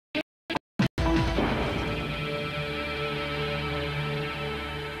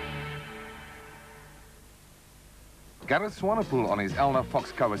Gareth Swanepoel on his Elna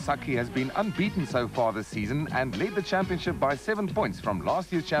Fox Kawasaki has been unbeaten so far this season and led the championship by 7 points from last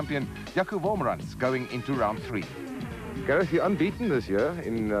year's champion Jaco Wolmerans going into round 3. Gareth, you're unbeaten this year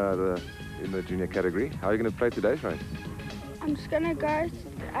in the junior category. How are you going to play today's race? I'm just going to go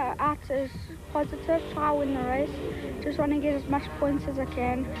out as positive, try to win the race. Just want to get as much points as I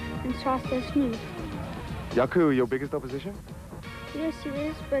can and try to stay smooth. Jaco, your biggest opposition? Yes, he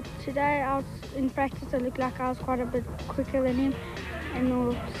is, but today in practice it looked like I was quite a bit quicker than him, and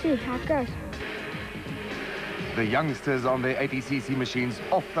we'll see how it goes. The youngsters on their 80cc machines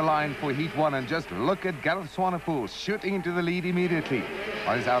off the line for Heat 1, and just look at Gareth Swanepoel shooting into the lead immediately.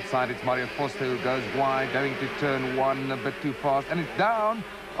 On his outside, it's Mario Foster who goes wide, going to turn 1 a bit too fast, and it's down.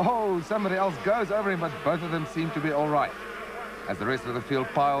 Oh, somebody else goes over him, but both of them seem to be all right. As the rest of the field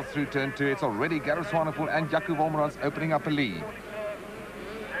piles through turn 2, it's already Gareth Swanepoel and Jaco Wolmerans opening up a lead.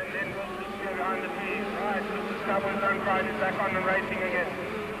 Back on the racing again.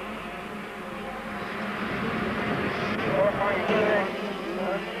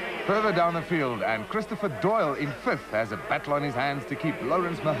 Further down the field, and Christopher Doyle in 5th has a battle on his hands to keep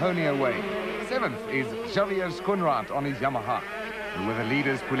Lawrence Mahoney away. 7th is Xavier Schoenrath on his Yamaha. And with the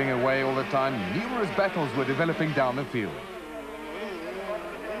leaders pulling away all the time, numerous battles were developing down the field.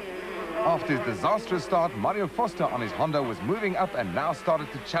 After his disastrous start, Mario Foster on his Honda was moving up and now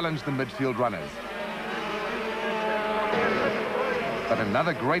started to challenge the midfield runners. But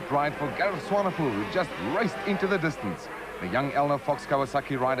another great ride for Gareth Swanepoel, who just raced into the distance. The young Elna Fox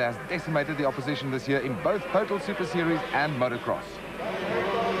Kawasaki rider has decimated the opposition this year in both Total Super Series and motocross.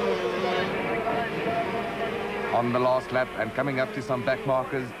 On the last lap and coming up to some back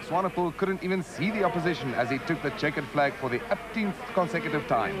markers, Swanepoel couldn't even see the opposition as he took the checkered flag for the 18th consecutive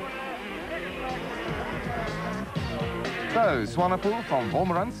time. So, Swanepoel from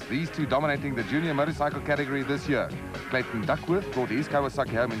Wolmerans, these two dominating the junior motorcycle category this year. Clayton Duckworth brought his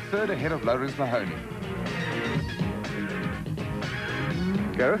Kawasaki home in 3rd ahead of Lawrence Mahoney.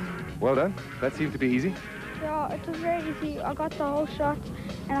 Gareth, well done. That seemed to be easy. Yeah, it was very easy. I got the whole shot,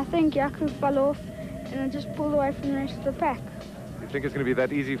 and I think Jaco fell off, and I just pulled away from the rest of the pack. You think it's going to be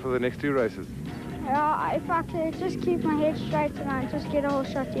that easy for the next 2 races? Yeah, if I could just keep my head straight and I just get a whole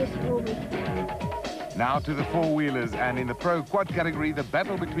shot, yes, it will be. Now to the 4-wheelers, and in the pro quad category, the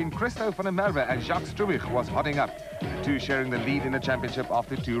battle between Christo van der Merwe and Jacques Struwig was hotting up, the two sharing the lead in the championship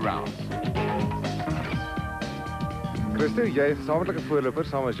after 2 rounds. Christo, jy is gesamentlike voorloper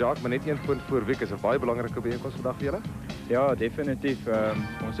saam met Jacques, maar net 1 punt voor Wiek. Is 'n baie belangrike bijeenkomst vandag vir julle? Ja, definitief.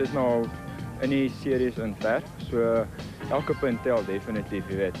 Ons is nou al in die series in ver, so elke punt tel definitief,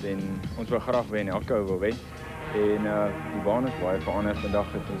 jy weet, en ons wil graag wen, elke ou wil wen. En die baan is baie verander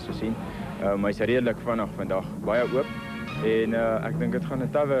vandag, het ons gesien. Maar is redelik vinnig vandag, baie oop. En ek dink dit gaan 'n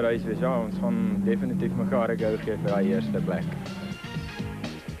tawwe race wees. Ja, ons gaan definitief mekaar 'n go gee vir daai eerste plek.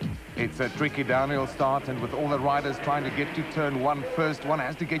 It's a tricky downhill start, and with all the riders trying to get to turn 1 first, one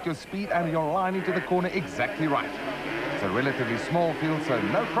has to get your speed and your line into the corner exactly right. It's a relatively small field, so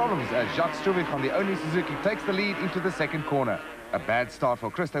no problems as Jacques Struwig on the only Suzuki takes the lead into the 2nd corner. A bad start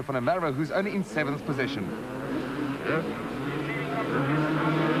for Christo van der Merwe, who's only in 7th position.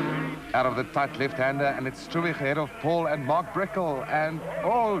 Out of the tight left-hander, and it's Struwig ahead of Paul and Mark Breckel, and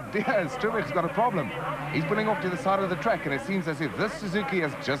oh dear, Struwig's got a problem. He's pulling off to the side of the track, and it seems as if this Suzuki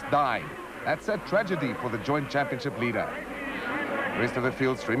has just died. That's a tragedy for the joint championship leader. The rest of the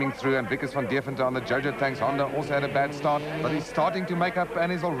field streaming through, and Wickers van Deventer on the Jojo Tanks Honda also had a bad start, but he's starting to make up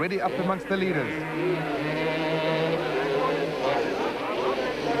and is already up amongst the leaders.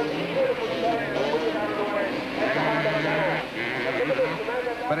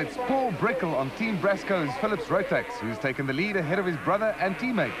 But it's Paul Breckel on Team Brasco's Philips Rotax who's taken the lead ahead of his brother and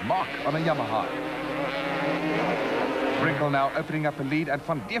teammate Mark on a Yamaha. Breckel now opening up a lead, and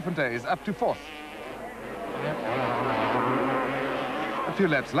Van Deventer is up to 4th. A few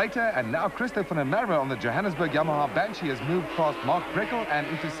laps later, and now Christo van der Merwe on the Johannesburg Yamaha Banshee has moved past Mark Breckel and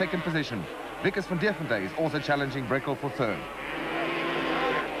into 2nd position. Wickers van Deventer is also challenging Breckel for 3rd.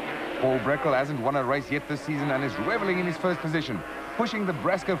 Paul Breckel hasn't won a race yet this season and is reveling in his 1st position, pushing the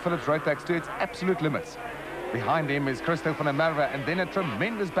Brasco Philips Rotax to its absolute limits. Behind him is Christo van der Merwe, and then a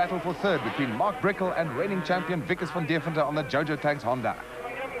tremendous battle for 3rd between Mark Breckel and reigning champion Wickers van Deventer on the Jojo Tanks Honda.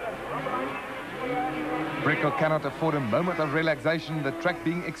 Breckel cannot afford a moment of relaxation, the track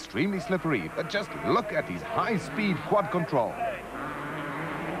being extremely slippery, but just look at his high-speed quad control.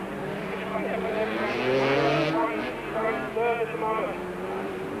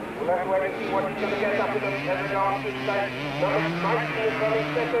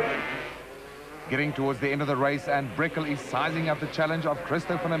 Getting towards the end of the race, and Breckel is sizing up the challenge of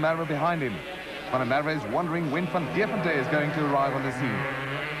Christo van der Merwe behind him. Van der Merwe is wondering when Van Deventer is going to arrive on the scene.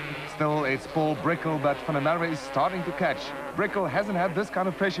 Still, it's Paul Brickel, but Van der Merwe is starting to catch. Brickel hasn't had this kind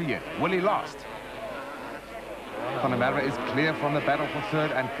of pressure yet. Will he last? Van der Merwe is clear from the battle for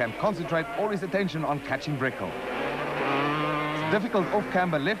third and can concentrate all his attention on catching Brickel. It's difficult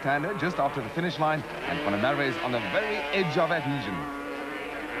off-camber left-hander just after the finish line, and Van der Merwe is on the very edge of adhesion.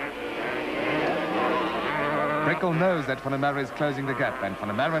 Brickel knows that Van der Merwe is closing the gap, and Van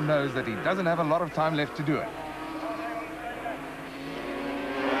der Merwe knows that he doesn't have a lot of time left to do it.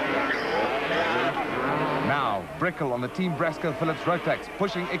 Now, Brickel on the Team Brasco Phillips Rotax,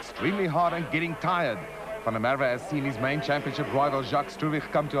 pushing extremely hard and getting tired. Van der Merwe has seen his main championship rival Jacques Struwig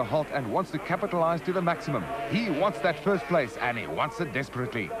come to a halt and wants to capitalize to the maximum. He wants that first place, and he wants it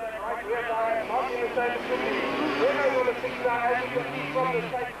desperately.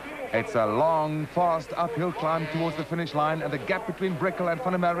 It's a long, fast uphill climb towards the finish line, and the gap between Brickel and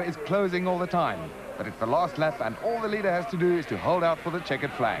Van der Merwe is closing all the time. But it's the last lap, and all the leader has to do is to hold out for the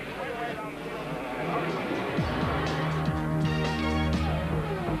checkered flag.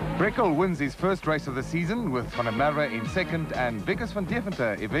 Brickel wins his first race of the season with Van der Merwe in second and Wikus van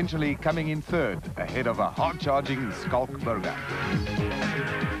Deventer eventually coming in third, ahead of a hard-charging Schalk Burger.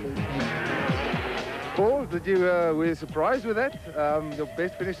 Paul, were you surprised with that? Your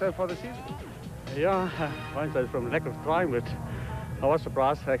best finish so far this season? Yeah, hindsight from lack of trying, but I was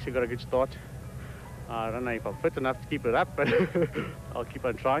surprised. I actually got a good start. I don't know if I'm fit enough to keep it up, but I'll keep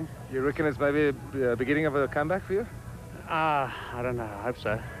on trying. You reckon it's maybe a beginning of a comeback for you? I don't know. I hope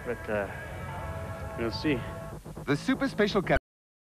so, but we'll see. The super special